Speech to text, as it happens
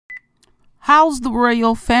How's the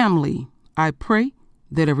royal family? I pray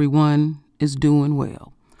that everyone is doing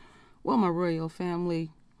well. Well, my royal family,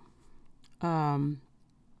 the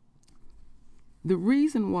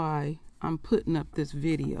reason why I'm putting up this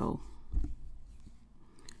video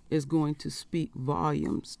is going to speak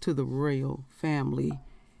volumes to the royal family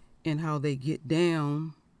and how they get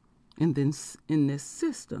down in this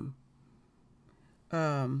system.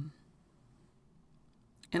 And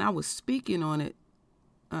I was speaking on it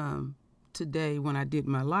today when I did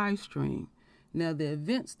my live stream. Now, the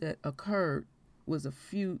events that occurred was a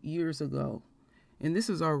few years ago, and this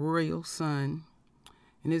is our royal son,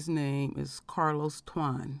 and his name is Carlos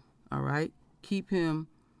Twine. All right, keep him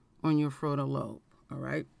on your frontal lobe. All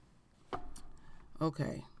right.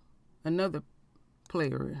 Okay, another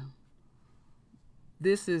player.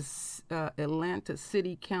 This is Atlanta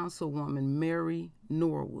City Councilwoman Mary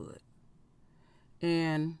Norwood,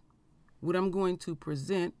 and what I'm going to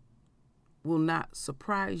present will not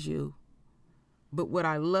surprise you, but what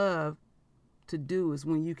I love to do is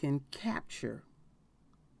when you can capture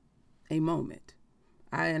a moment.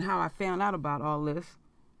 And how I found out about all this,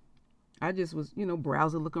 I just was,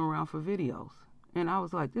 browsing, looking around for videos. And I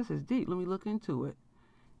was like, this is deep. Let me look into it.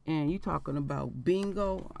 And you talking about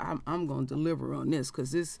bingo, I'm going to deliver on this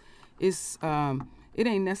because it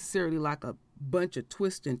ain't necessarily like a bunch of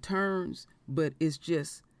twists and turns, but it's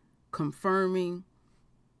just confirming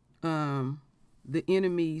the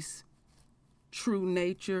enemy's true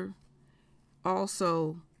nature.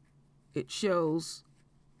 Also, it shows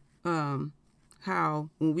how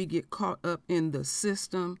when we get caught up in the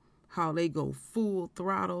system, how they go full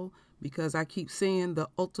throttle, because I keep saying the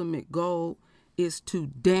ultimate goal is to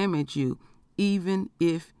damage you, even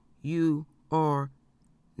if you are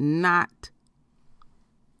not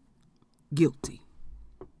guilty.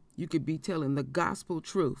 You could be telling the gospel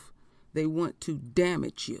truth. They want to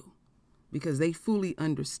damage you because they fully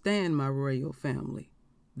understand, my royal family,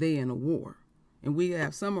 they in a war. And we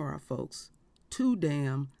have some of our folks too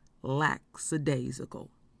damn lackadaisical.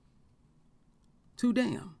 Too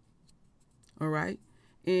damn. All right?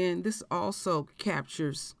 And this also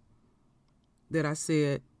captures that I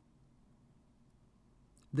said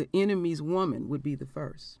the enemy's woman would be the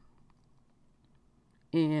first.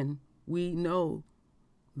 And we know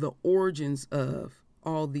the origins of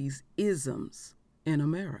all these isms in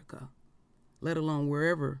America, let alone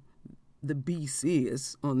wherever the beast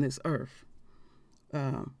is on this earth,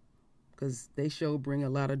 because they sure bring a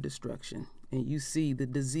lot of destruction. And you see the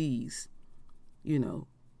disease,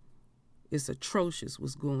 it's atrocious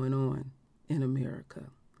what's going on in America.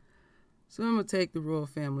 So I'm going to take the royal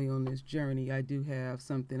family on this journey. I do have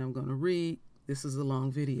something I'm going to read. This is a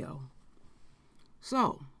long video.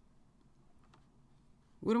 So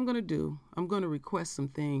what I'm going to do, I'm going to request some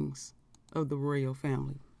things of the royal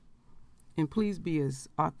family. And please be as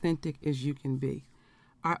authentic as you can be.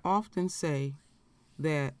 I often say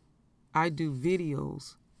that I do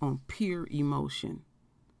videos on pure emotion.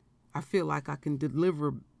 I feel like I can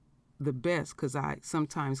deliver the best because I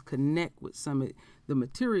sometimes connect with some of the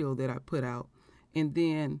material that I put out. And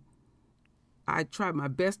then I try my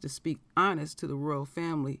best to speak honest to the royal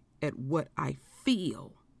family at what I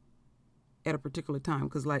feel at a particular time.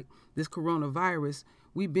 Because like this coronavirus,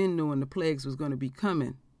 we've been knowing the plagues was going to be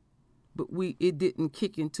coming, but it didn't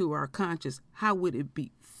kick into our conscious. How would it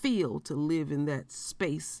feel to live in that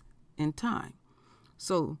space and time?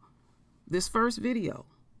 So this first video,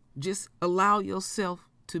 just allow yourself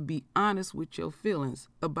to be honest with your feelings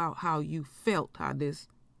about how you felt, how this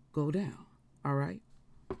go down. All right?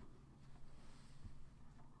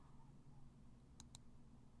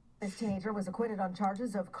 This teenager was acquitted on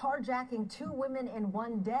charges of carjacking 2 women in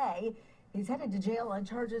one day. He's headed to jail on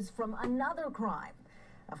charges from another crime.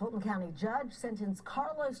 A Fulton County judge sentenced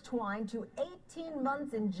Carlos Twine to 18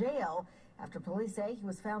 months in jail after police say he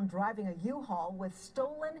was found driving a U-Haul with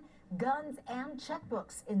stolen guns and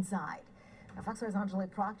checkbooks inside. Now, Fox 5's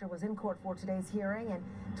Angelique Proctor was in court for today's hearing, and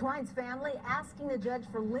Twine's family asking the judge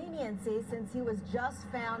for leniency since he was just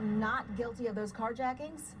found not guilty of those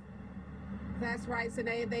carjackings. That's right,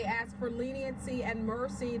 Sinead. They asked for leniency and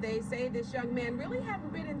mercy. They say this young man really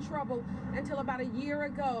hadn't been in trouble until about a year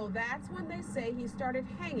ago. That's when they say he started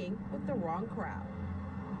hanging with the wrong crowd.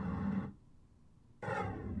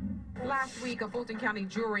 Last week, a Fulton County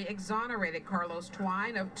jury exonerated Carlos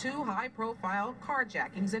Twine of 2 high-profile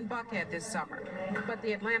carjackings in Buckhead this summer. But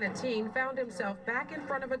the Atlanta teen found himself back in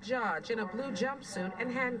front of a judge in a blue jumpsuit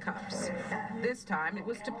and handcuffs. This time, it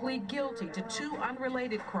was to plead guilty to 2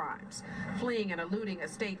 unrelated crimes: fleeing and eluding a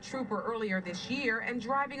state trooper earlier this year and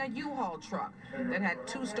driving a U-Haul truck that had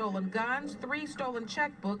 2 stolen guns, 3 stolen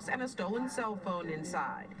checkbooks, and a stolen cell phone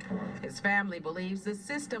inside. His family believes the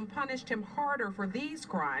system punished him harder for these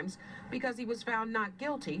crimes because he was found not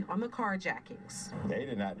guilty on the carjackings. They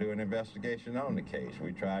did not do an investigation on the case.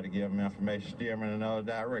 We tried to give them information, steer them in another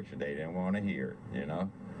direction. They didn't want to hear it, you know.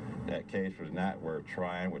 That case was not worth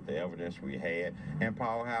trying with the evidence we had, and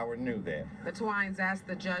Paul Howard knew that. The Twines asked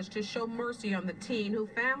the judge to show mercy on the teen who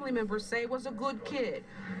family members say was a good kid,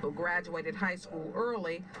 who graduated high school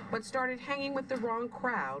early, but started hanging with the wrong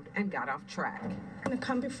crowd and got off track. I'm going to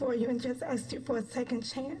come before you and just ask you for a second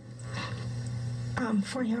chance.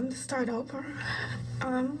 For him to start over.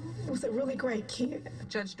 Was a really great kid.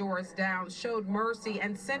 Judge Doris Downs showed mercy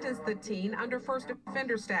and sentenced the teen under first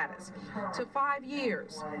offender status to 5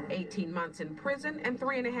 years, 18 months in prison, and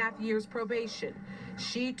 3.5 years probation.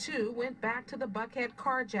 She, too, went back to the Buckhead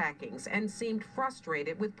carjackings and seemed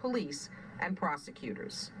frustrated with police and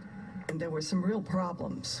prosecutors. And there were some real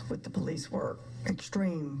problems with the police work,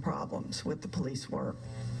 extreme problems with the police work.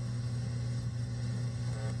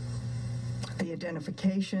 The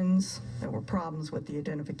identifications, there were problems with the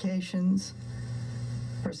identifications.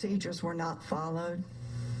 Procedures were not followed.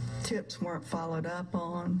 Tips weren't followed up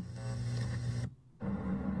on.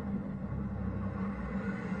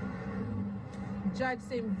 Judge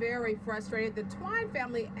seemed very frustrated. The Twine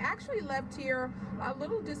family actually left here a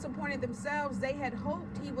little disappointed themselves. They had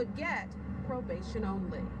hoped he would get probation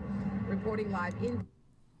only. Reporting live in...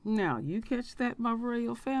 Now, you catch that, my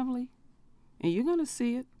royal family, and you're going to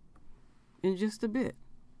see it in just a bit.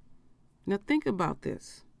 Now think about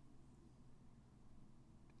this.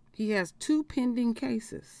 He has 2 pending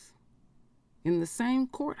cases in the same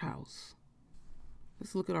courthouse.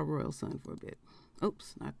 Let's look at our royal son for a bit.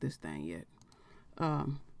 Oops, not this thing yet.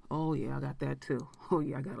 Oh yeah, I got that too. Oh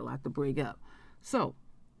yeah, I got a lot to bring up. So,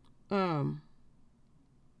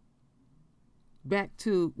 back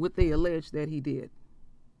to what they allege that he did.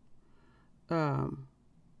 And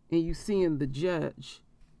you seeing the judge,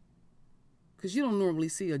 because you don't normally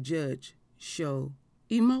see a judge show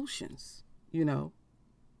emotions, you know.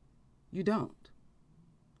 You don't.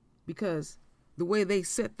 Because the way they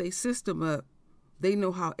set their system up, they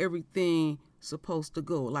know how everything's supposed to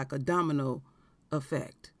go, like a domino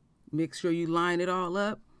effect. Make sure you line it all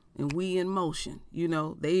up, and we in motion, you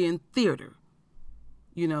know. They in theater,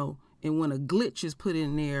 you know. And when a glitch is put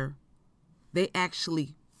in there, they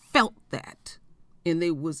actually felt that. And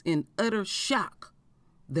they was in utter shock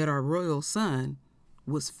that our royal son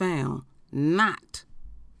was found not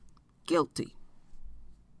guilty.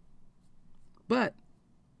 But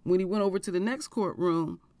when he went over to the next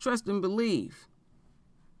courtroom, trust and believe,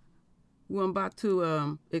 who I'm about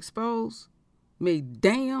to expose, made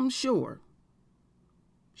damn sure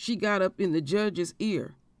she got up in the judge's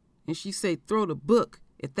ear and she said, throw the book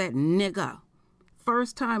at that nigga.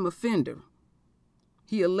 First time offender.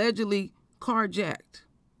 He allegedly carjacked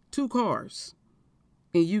 2 cars.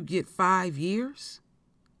 And you get 5 years?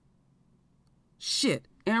 Shit,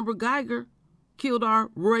 Amber Geiger killed our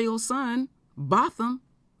royal son, Botham.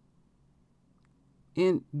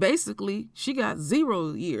 And basically, she got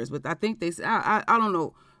 0 years. But I think they said, I don't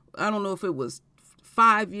know. I don't know if it was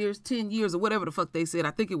 5 years, 10 years, or whatever the fuck they said.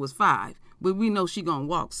 I think it was 5. But we know she gonna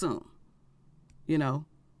walk soon. You know,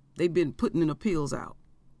 they've been putting in appeals out.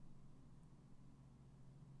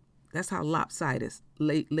 That's how lopsided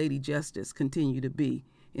Lady Justice continue to be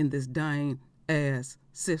in this dying ass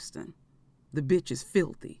system. The bitch is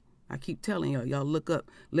filthy. I keep telling y'all look up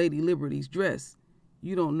Lady Liberty's dress.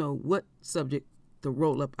 You don't know what subject to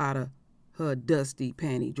roll up out of her dusty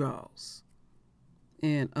panty drawers.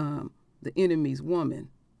 And the enemy's woman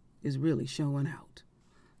is really showing out.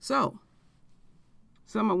 So,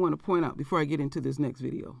 something I want to point out before I get into this next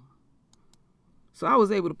video. So I was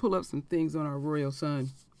able to pull up some things on our royal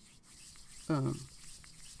son,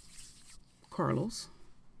 Carlos,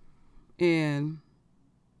 and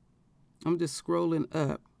I'm just scrolling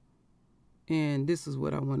up, and this is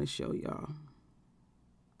what I want to show y'all.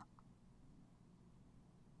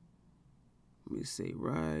 Let me see,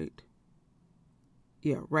 right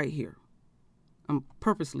here. I'm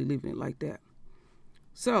purposely leaving it like that.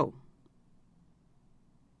 So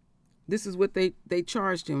this is what they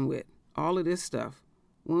charged him with, all of this stuff.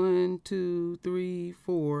 1, 2, 3,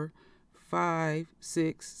 4, 5,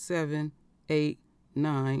 6, 7, 8,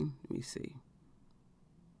 9. Let me see.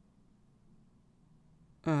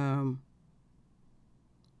 10.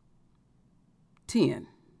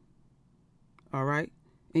 All right.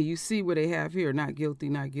 And you see where they have here, not guilty,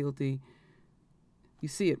 not guilty. You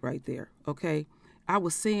see it right there. Okay. I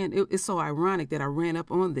was saying, it's so ironic that I ran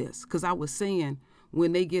up on this, because I was saying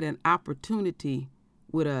when they get an opportunity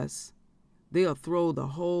with us, they'll throw the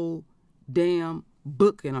whole damn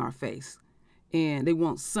book in our face, and they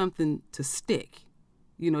want something to stick.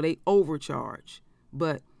 You know, they overcharge,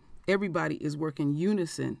 but everybody is working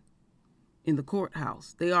unison in the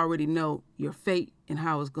courthouse. They already know your fate and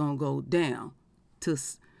how it's going to go down to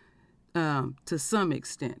some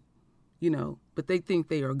extent, you know, but they think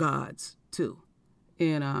they are gods too.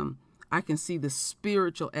 And I can see the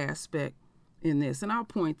spiritual aspect in this, and I'll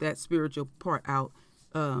point that spiritual part out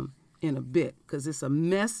in a bit, because it's a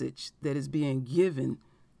message that is being given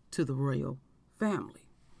to the royal family.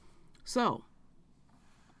 So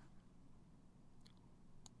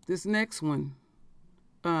this next one,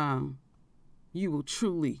 you will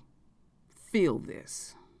truly feel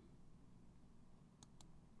this.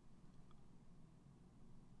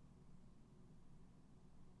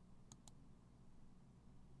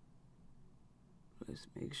 Let's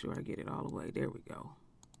make sure I get it all the way. There we go.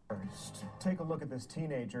 First, take a look at this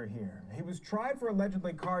teenager here. He was tried for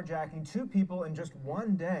allegedly carjacking 2 people in just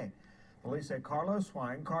 1 day. Police say Carlos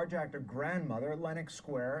Twine carjacked a grandmother at Lenox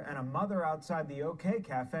Square and a mother outside the OK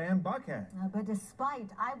Cafe in Buckhead. But despite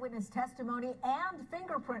eyewitness testimony and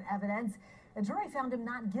fingerprint evidence, the jury found him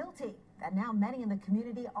not guilty. And now many in the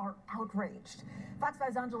community are outraged. Fox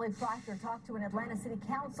 5's Angelique Proctor talked to an Atlanta City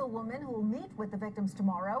Councilwoman who will meet with the victims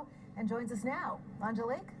tomorrow and joins us now.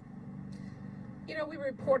 Angelique? You know, we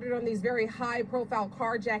reported on these very high-profile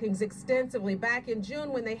carjackings extensively back in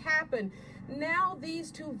June when they happened. Now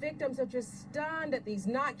these 2 victims are just stunned at these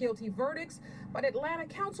not guilty verdicts, but Atlanta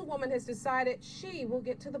Councilwoman has decided she will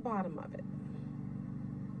get to the bottom of it.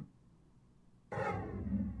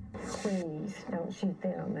 Please don't shoot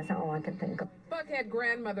them. That's all I can think of. Buckhead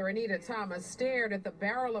grandmother Anita Thomas stared at the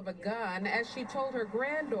barrel of a gun as she told her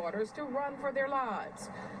granddaughters to run for their lives.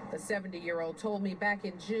 The 70-year-old told me back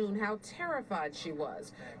in June how terrified she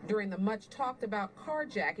was during the much talked about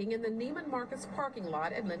carjacking in the Neiman Marcus parking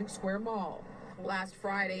lot at Lenox Square Mall. Last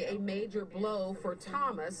Friday, a major blow for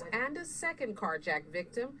Thomas and a second carjack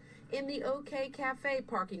victim in the OK Cafe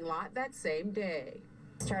parking lot that same day.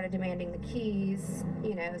 Started demanding the keys,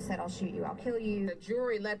 you know, said, I'll shoot you, I'll kill you. The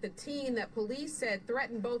jury let the teen that police said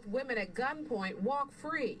threatened both women at gunpoint walk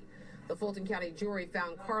free. The Fulton County jury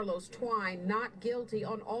found Carlos Twine not guilty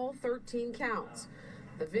on all 13 counts.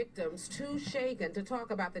 The victims too shaken to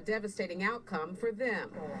talk about the devastating outcome for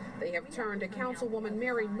them. They have turned to Councilwoman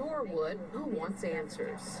Mary Norwood, who wants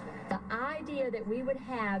answers. The idea that we would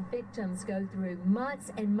have victims go through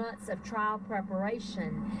months and months of trial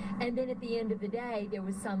preparation, and then at the end of the day there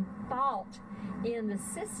was some fault in the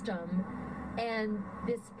system and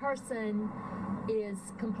this person is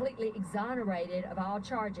completely exonerated of all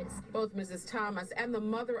charges. Both Mrs. Thomas and the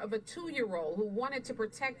mother of a 2-year-old who wanted to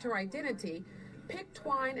protect her identity picked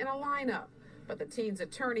Twine in a lineup, but the teen's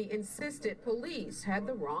attorney insisted police had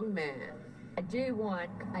the wrong man. I do want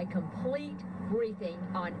a complete briefing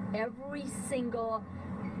on every single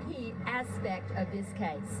key aspect of this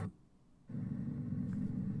case.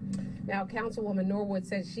 Now, Councilwoman Norwood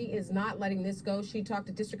says she is not letting this go. She talked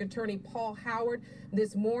to District Attorney Paul Howard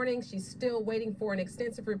this morning. She's still waiting for an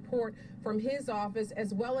extensive report from his office,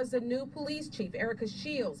 as well as the new police chief, Erica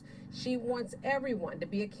Shields. She wants everyone to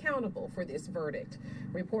be accountable for this verdict.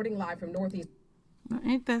 Reporting live from Northeast.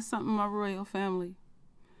 Ain't that something, my royal family?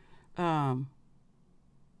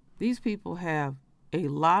 These people have a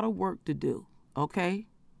lot of work to do, okay?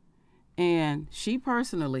 And she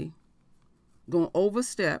personally gonna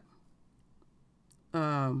overstep.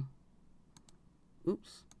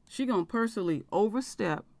 She gonna personally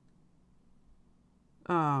overstep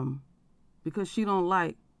because she don't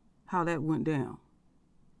like how that went down,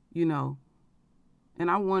 you know. And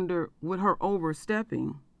I wonder, with her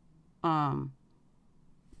overstepping, how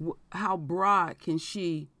broad can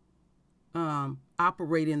she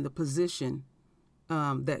operate in the position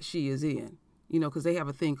that she is in, you know, because they have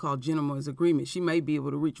a thing called gentleman's agreement. She may be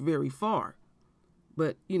able to reach very far,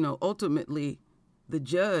 but, you know, ultimately the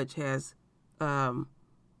judge has, well,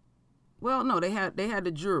 no, they had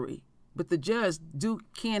the jury, but the judge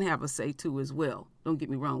can have a say too as well. Don't get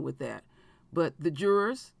me wrong with that. But the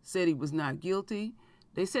jurors said he was not guilty.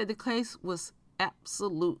 They said the case was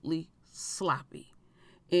absolutely sloppy.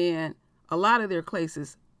 And a lot of their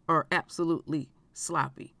cases are absolutely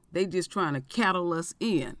sloppy. They just trying to cattle us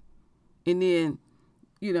in. And then,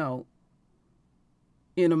 you know,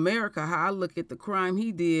 in America, how I look at the crime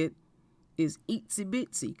he did is itsy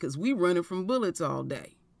bitsy because we running from bullets all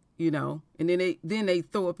day, you know. And then they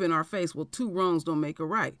throw up in our face, well, 2 wrongs don't make a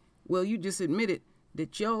right. Well, you just admitted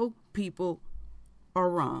that your people are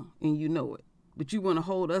wrong and you know it. But you want to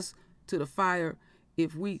hold us to the fire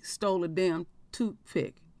if we stole a damn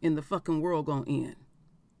toothpick and the fucking world gonna end.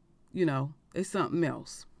 You know, it's something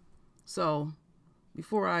else. So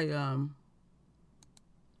before I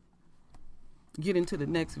get into the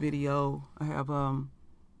next video, I have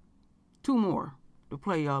 2 more to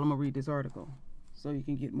play y'all. I'm gonna read this article so you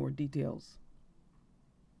can get more details.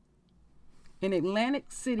 An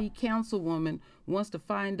Atlantic City councilwoman wants to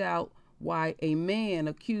find out why a man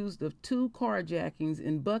accused of 2 carjackings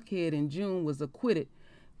in Buckhead in June was acquitted,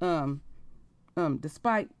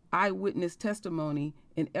 despite eyewitness testimony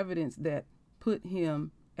and evidence that put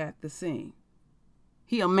him at the scene.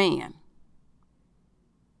 He a man.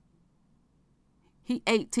 He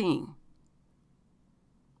 18.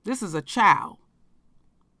 This is a child.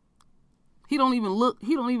 He don't even look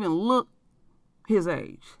his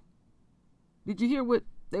age. Did you hear what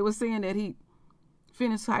they were saying, that he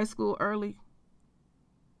finished high school early?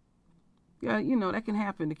 Yeah, you know, that can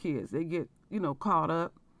happen to kids. They get, you know, caught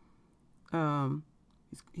up.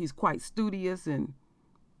 He's quite studious, and,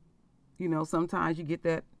 you know, sometimes you get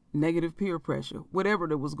that negative peer pressure, whatever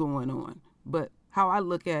that was going on. But how I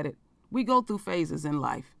look at it, we go through phases in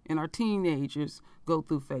life, and our teenagers go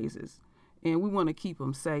through phases, and we want to keep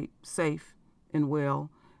them safe and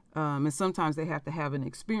well. And sometimes they have to have an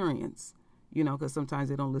experience, you know, because sometimes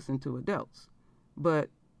they don't listen to adults. But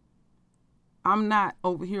I'm not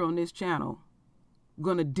over here on this channel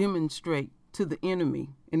going to demonstrate to the enemy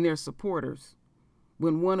and their supporters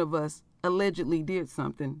when one of us allegedly did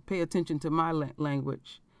something. Pay attention to my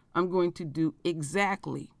language. I'm going to do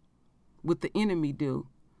exactly what the enemy do.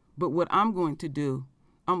 But what I'm going to do,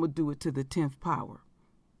 I'm going to do it to the 10th power.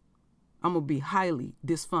 I'm going to be highly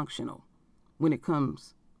dysfunctional when it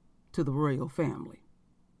comes to the royal family.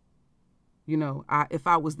 You know, if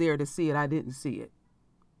I was there to see it, I didn't see it.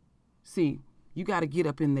 See, you got to get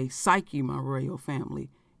up in the psyche, my royal family,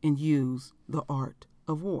 and use the art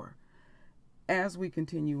of war. As we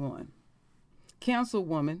continue on,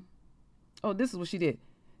 councilwoman, oh, this is what she did.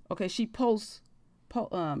 Okay, she posts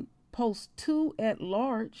 2 at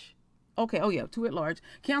large. Okay, oh yeah, 2 at large.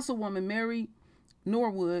 Councilwoman Mary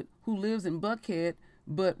Norwood, who lives in Buckhead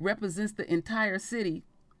but represents the entire city,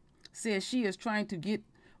 says she is trying to get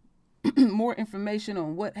more information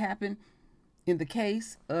on what happened in the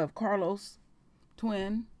case of Carlos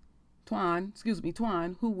Twine,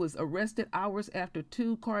 who was arrested hours after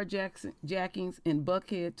 2 carjackings in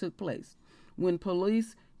Buckhead took place, when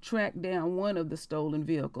police tracked down one of the stolen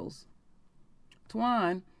vehicles.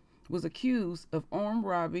 Twine was accused of armed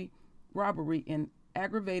robbery and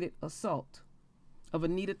aggravated assault of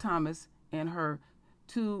Anita Thomas and her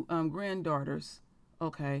 2 granddaughters.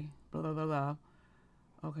 Okay, blah, blah, blah, blah.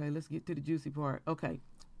 Okay, let's get to the juicy part. Okay,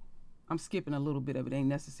 I'm skipping a little bit of it, ain't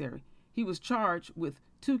necessary. He was charged with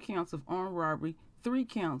 2 counts of armed robbery, 3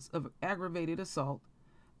 counts of aggravated assault.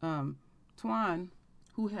 Twine,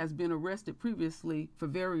 who has been arrested previously for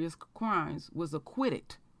various crimes, was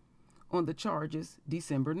acquitted on the charges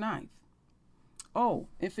December 9th. Oh,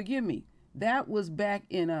 and forgive me, that was back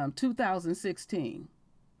in 2016.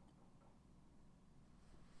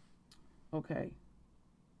 Okay.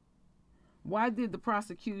 Why did the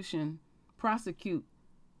prosecution prosecute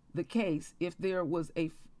the case if there was a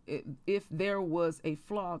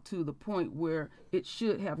flaw to the point where it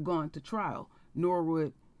should have gone to trial?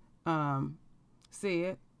 Norwood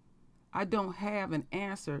said, I don't have an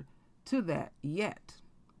answer to that yet.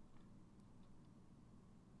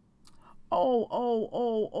 Oh.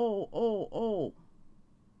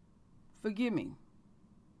 Forgive me.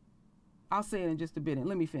 I'll say it in just a bit, and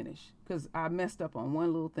let me finish, because I messed up on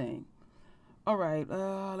one little thing. All right,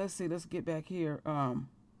 let's see. Let's get back here.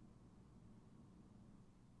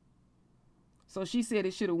 So she said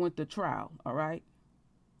it should have went to trial, all right?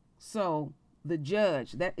 So the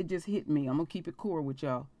judge, it just hit me. I'm going to keep it core with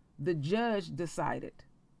y'all. The judge decided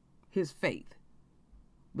his fate.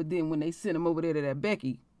 But then when they sent him over there to that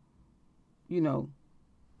Becky, you know,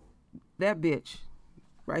 that bitch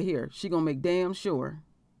right here, she going to make damn sure,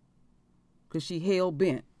 because she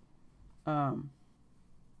hell-bent on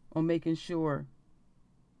making sure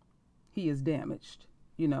he is damaged.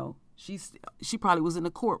 You know, she probably was in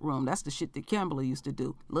the courtroom. That's the shit that Kimberly used to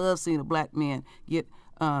do. Love seeing a black man get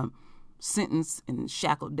sentenced and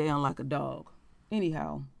shackled down like a dog.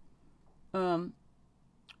 Anyhow,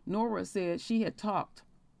 Nora said she has talked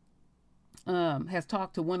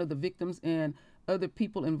to one of the victims and other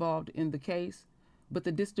people involved in the case, but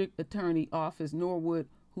the district attorney office, Norwood,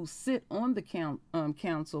 who sit on the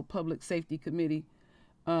council public safety committee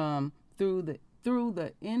through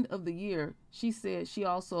the end of the year. She said she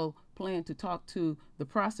also planned to talk to the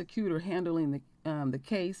prosecutor handling the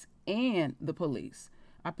case and the police.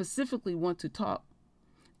 I specifically want to talk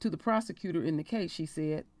to the prosecutor in the case, she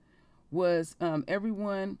said. Was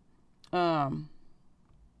everyone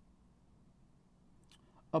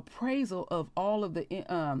appraisal of all of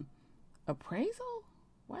the appraisal?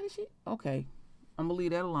 Why did she? Okay, I'm gonna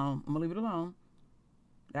leave that alone. I'm gonna leave it alone.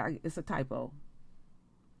 It's a typo.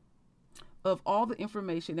 Of all the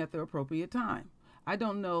information at the appropriate time. I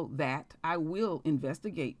don't know that. I will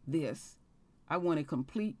investigate this. I want a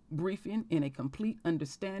complete briefing and a complete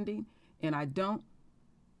understanding, and I don't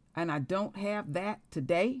have that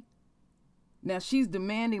today. Now she's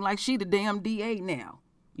demanding like she the damn DA now.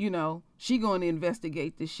 You know, she going to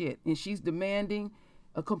investigate this shit, and she's demanding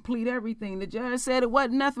a complete everything. The judge said it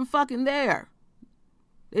wasn't nothing fucking there.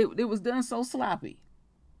 It was done so sloppy.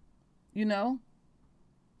 You know?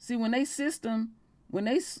 See, when they system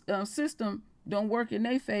don't work in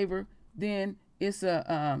their favor, then it's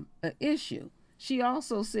a issue. She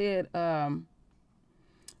also said the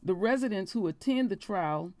residents who attend the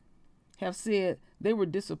trial have said they were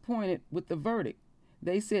disappointed with the verdict.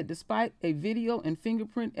 They said despite a video and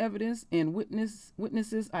fingerprint evidence and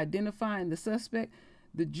witnesses identifying the suspect,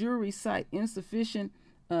 the jury cite insufficient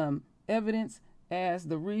evidence as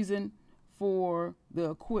the reason for the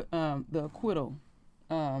acquittal.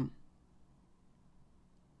 The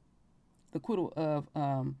acquittal of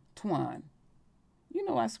Twine. You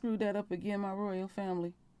know I screwed that up again, my royal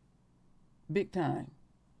family. Big time.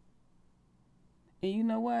 And you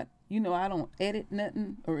know what? You know I don't edit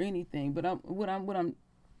nothing or anything, but what I'm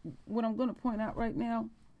gonna point out right now,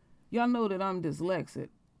 y'all know that I'm dyslexic.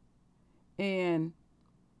 And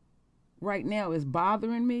right now it's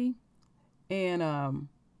bothering me. And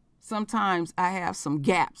sometimes I have some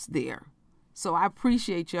gaps there. So I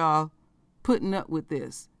appreciate y'all putting up with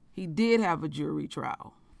this. He did have a jury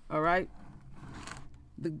trial. All right.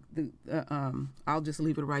 I'll just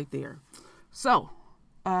leave it right there. So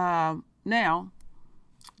now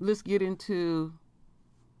let's get into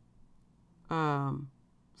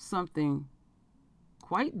something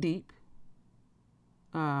quite deep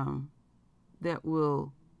that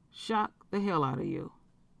will shock the hell out of you.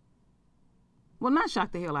 Well, not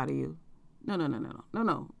shock the hell out of you. No.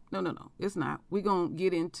 It's not. We're going to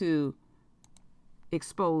get into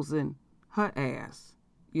exposing her ass,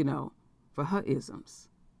 you know, for her isms.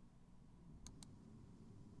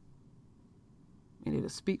 And it'll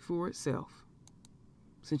speak for itself,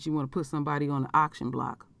 since you want to put somebody on the auction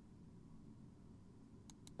block.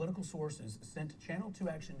 Political sources sent Channel 2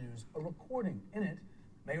 Action News a recording. In it,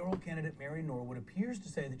 mayoral candidate Mary Norwood appears to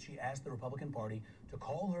say that she asked the Republican Party to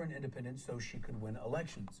call her an independent so she could win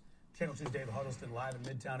elections. Channel 2's Dave Huddleston live in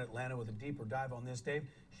Midtown Atlanta with a deeper dive on this. Dave,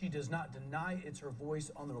 she does not deny it's her voice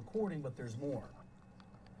on the recording, but there's more.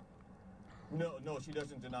 No, she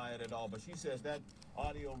doesn't deny it at all, but she says that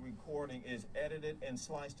audio recording is edited and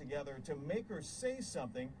sliced together to make her say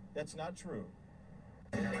something that's not true.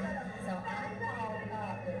 So I called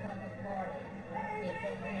up the Republican Party in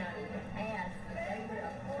Fulton County to ask if they would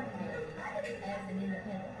appoint me as an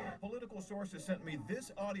independent. Political sources sent me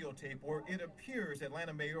this audio tape where it appears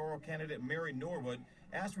Atlanta mayoral candidate Mary Norwood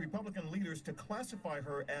asked Republican leaders to classify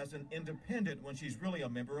her as an independent when she's really a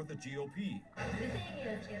member of the GOP. The thing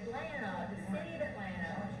is, Atlanta, the city of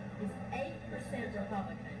Atlanta, is 8%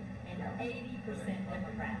 Republican and 80%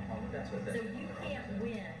 Democrat. So you can't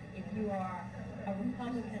win if you are a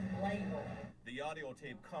Republican label. The audio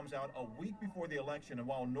tape comes out a week before the election, and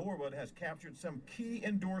while Norwood has captured some key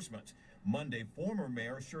endorsements, Monday, former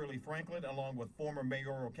Mayor Shirley Franklin, along with former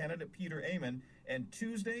mayoral candidate Peter Amon, and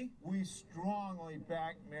Tuesday, we strongly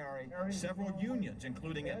back Mary. Several unions,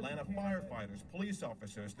 including Atlanta firefighters, police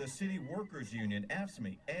officers, the City Workers Union,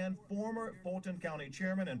 AFSCME, and former Fulton County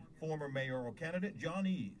Chairman and former mayoral candidate John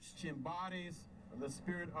Eves. She embodies the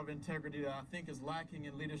spirit of integrity that I think is lacking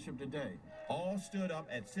in leadership today. All stood up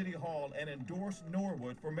at City Hall and endorsed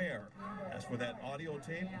Norwood for mayor. As for that audio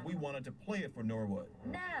tape, we wanted to play it for Norwood.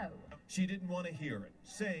 No. She didn't want to hear it,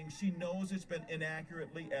 saying she knows it's been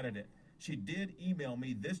inaccurately edited. She did email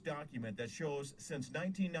me this document that shows since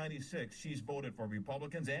 1996 she's voted for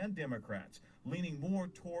Republicans and Democrats, leaning more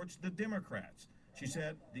towards the Democrats. She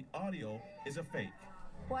said the audio is a fake.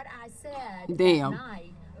 What I said that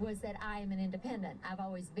night was that I am an independent. I've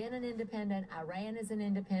always been an independent. I ran as an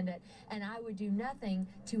independent, and I would do nothing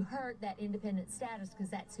to hurt that independent status because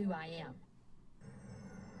that's who I am.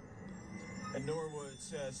 And Norwood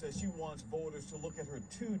says she wants voters to look at her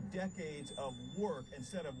 2 decades of work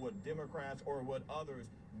instead of what Democrats or what others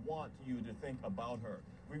want you to think about her.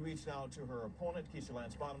 We reached out to her opponent, Keisha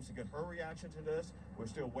Lance Bottoms, to get her reaction to this. We're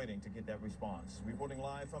still waiting to get that response. Reporting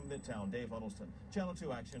live from Midtown, Dave Huddleston, Channel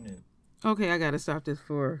 2 Action News. Okay, I got to stop this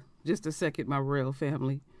for just a second, my royal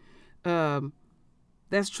family.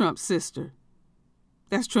 That's Trump's sister.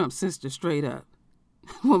 That's Trump's sister, straight up.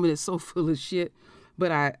 Woman is so full of shit.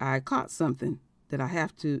 But I caught something that I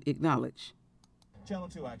have to acknowledge. Channel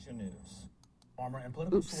 2 Action News. Farmer and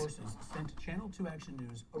political sources sent Channel 2 Action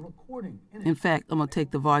News a recording. In fact, I'm going to take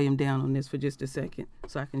the volume down on this for just a second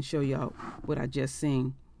so I can show y'all what I just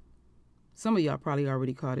seen. Some of y'all probably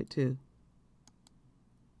already caught it too.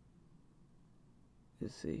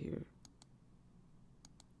 Let's see here.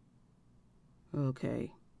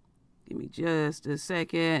 Okay. Give me just a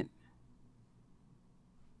second.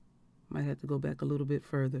 Might have to go back a little bit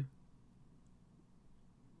further.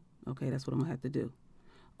 Okay, that's what I'm going to have to do.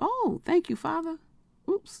 Oh, thank you, Father.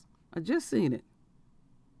 Oops, I just seen it.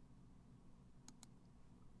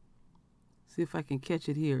 See if I can catch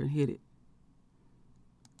it here and hit it.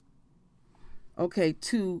 Okay,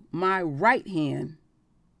 to my right hand,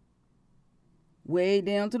 way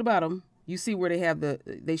down to the bottom, you see where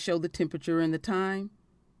they show the temperature and the time?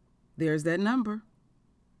 There's that number.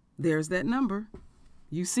 There's that number.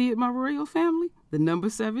 You see it, my royal family? The number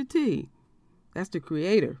 17. That's the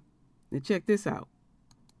creator. Now check this out.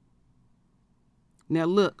 Now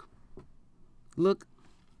look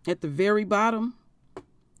at the very bottom.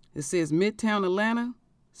 It says Midtown Atlanta,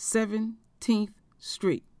 17th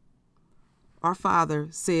Street. Our Father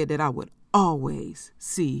said that I would always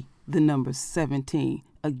see the number 17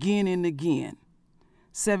 again and again.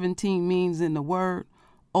 17 means in the word,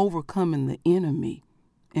 overcoming the enemy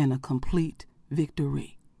and a complete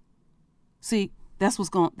victory. See, that's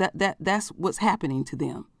what's happening to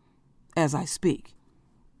them as I speak.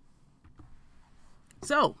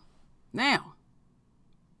 So, now,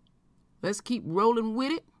 let's keep rolling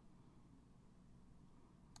with it.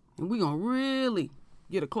 And we're going to really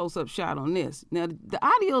get a close-up shot on this. Now, the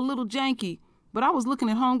audio a little janky, but I was looking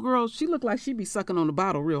at homegirl. She looked like she'd be sucking on the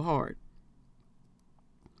bottle real hard.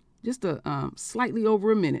 Just slightly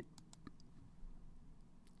over a minute.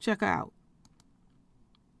 Check her out.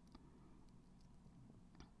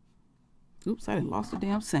 Oops, I done lost the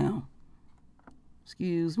damn sound.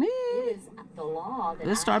 Excuse me. It is the law that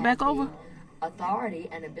Let's start back over. Authority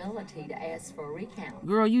and ability to ask for a recount.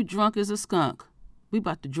 Girl, you drunk as a skunk. We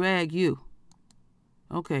about to drag you.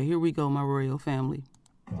 Okay, here we go, my royal family.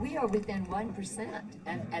 We are within 1%,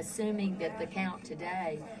 and assuming that the count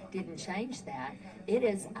today didn't change that, it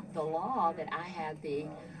is the law that I have the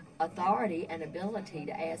authority and ability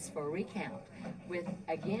to ask for a recount. With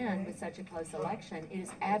such a close election, it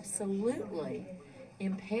is absolutely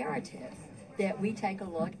imperative that we take a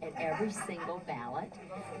look at every single ballot,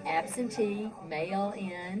 absentee,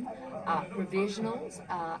 mail-in, provisionals.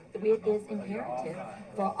 It is imperative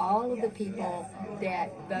for all of the people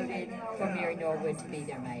that voted for Mary Norwood to be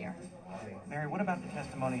their mayor. Mary, what about the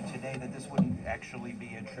testimony today that this wouldn't actually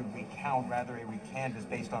be a true recount, rather a recanvass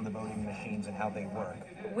based on the voting machines and how they work?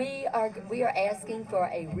 We are asking for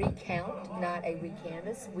a recount, not a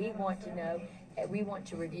recanvass. We want to know. We want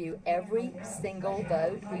to review every single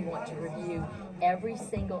vote. We want to review every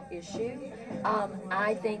single issue.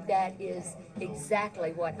 I think that is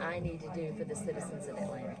exactly what I need to do for the citizens of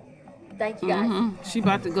Atlanta. Thank you, guys. Mm-hmm. She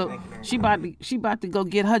about to go. She about to go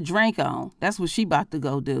get her drink on. That's what she about to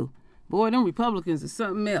go do. Boy, them Republicans is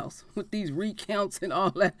something else with these recounts and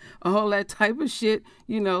all that type of shit.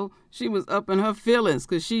 You know, she was up in her feelings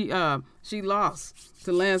because she lost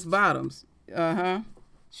to Lance Bottoms.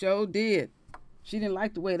 Sure did. She didn't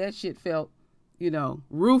like the way that shit felt, you know,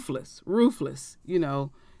 ruthless, you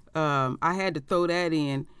know. I had to throw that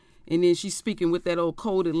in. And then she's speaking with that old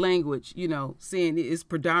coded language, you know, saying it's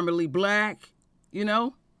predominantly black, you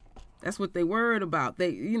know. That's what they worried about. They,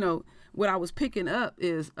 you know, what I was picking up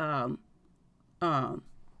is the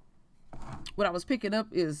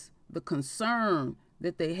concern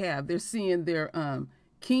that they have. They're seeing their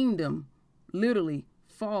kingdom literally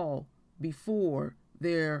fall before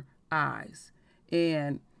their eyes.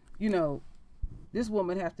 And, you know, this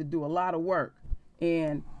woman has to do a lot of work.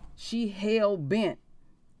 And she hell bent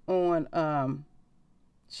on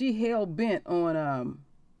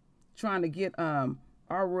trying to get our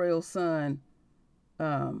royal son.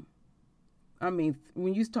 I mean,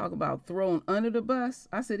 when you talk about thrown under the bus,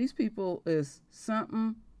 I said these people is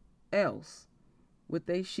something else with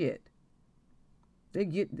they shit. They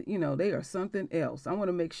get, you know, they are something else. I want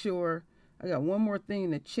to make sure I got one more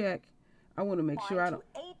thing to check. I want to make sure I don't.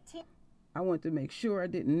 I want to make sure I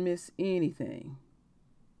didn't miss anything.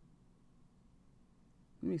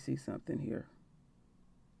 Let me see something here.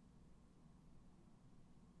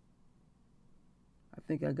 I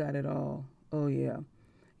think I got it all. Oh, yeah.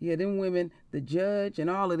 Yeah, them women, the judge and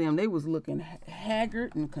all of them, they was looking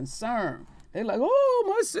haggard and concerned. They like, oh,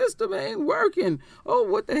 my system ain't working. Oh,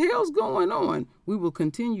 what the hell's going on? We will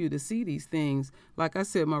continue to see these things. Like I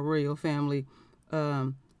said, my royal family,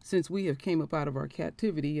 since we have came up out of our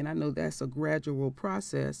captivity, and I know that's a gradual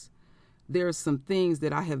process, there are some things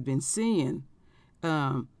that I have been seeing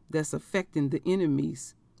that's affecting the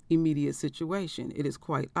enemy's immediate situation. It is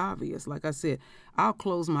quite obvious. Like I said, I'll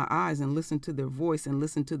close my eyes and listen to their voice and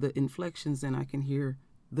listen to the inflections, and I can hear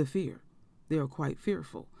the fear. They are quite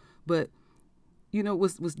fearful. But, you know,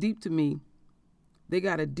 what's deep to me, they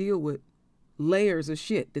got to deal with layers of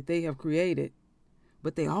shit that they have created,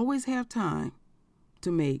 but they always have time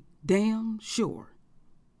to make damn sure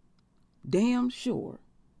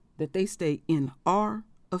that they stay in our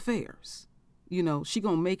affairs. You know, she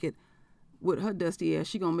gonna make it with her dusty ass,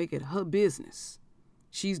 she gonna make it her business.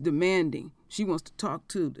 She's demanding. She wants to talk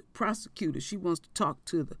to the prosecutor. She wants to talk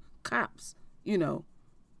to the cops. You know,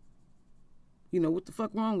 what the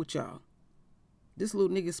fuck wrong with y'all? This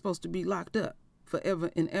little nigga's supposed to be locked up forever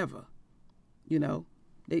and ever. You know,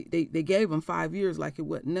 they gave him 5 years like it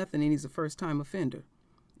wasn't nothing, and he's a first-time offender.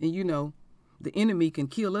 And, you know, the enemy can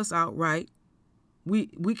kill us outright. We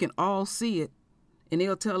can all see it. And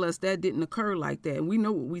they'll tell us that didn't occur like that. And we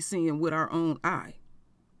know what we're seeing with our own eye.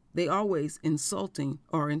 They always insulting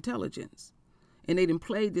our intelligence. And they done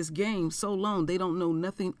played this game so long, they don't know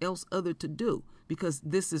nothing else other to do, because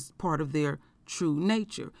this is part of their true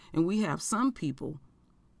nature. And we have some people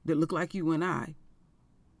that look like you and I,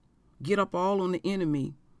 get up all on the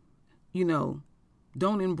enemy, you know,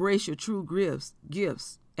 don't embrace your true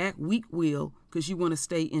gifts, act weak-willed because you want to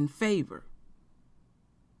stay in favor.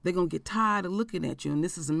 They're going to get tired of looking at you, and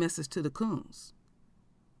this is a message to the coons.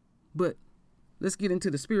 But let's get into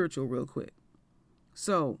the spiritual real quick.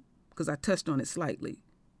 So, because I touched on it slightly.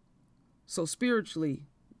 So spiritually,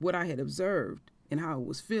 what I had observed and how I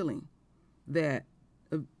was feeling, that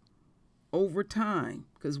over time,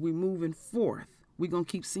 because we're moving forth, we're going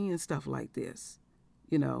to keep seeing stuff like this.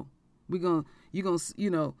 You know, they're going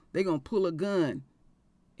to pull a gun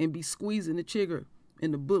and be squeezing the trigger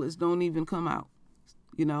and the bullets don't even come out.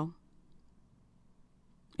 You know,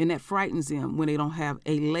 and that frightens them when they don't have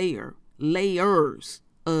layers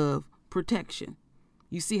of protection.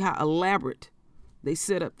 You see how elaborate they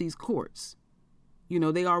set up these courts. You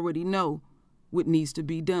know, they already know what needs to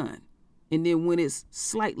be done. And then when it's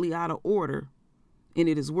slightly out of order and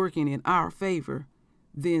it is working in our favor,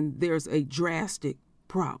 then there's a drastic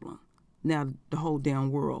problem. Now the whole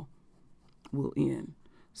damn world will end.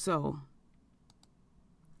 So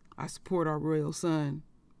I support our royal son.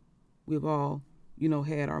 We've all, you know,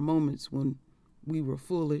 had our moments when we were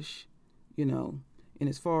foolish, you know, and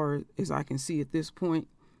as far as I can see at this point,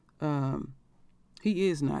 he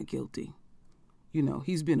is not guilty. You know,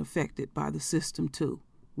 he's been affected by the system too.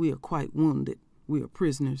 We are quite wounded. We are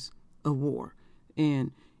prisoners of war.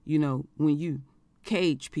 And, you know, when you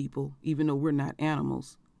cage people, even though we're not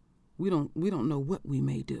animals, we don't know what we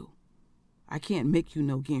may do. I can't make you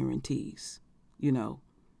no guarantees, you know,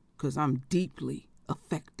 because I'm deeply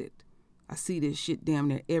affected. I see this shit damn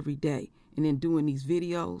near every day. And then doing these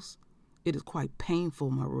videos, it is quite painful,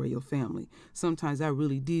 my royal family. Sometimes I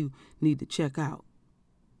really do need to check out.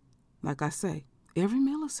 Like I say, every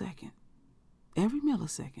millisecond,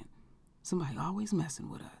 somebody always messing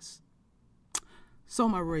with us. So,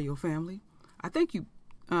 my royal family, I thank you,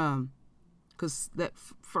 because that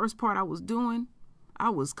first part I was doing, I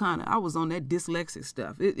was on that dyslexic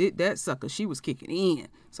stuff. That sucker, she was kicking in.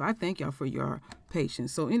 So I thank y'all for your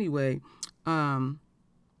patience. So anyway, render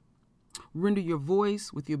your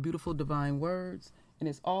voice with your beautiful divine words. And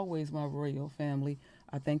as always, my royal family,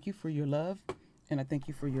 I thank you for your love and I thank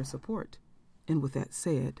you for your support. And with that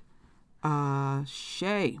said,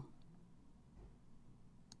 Shay.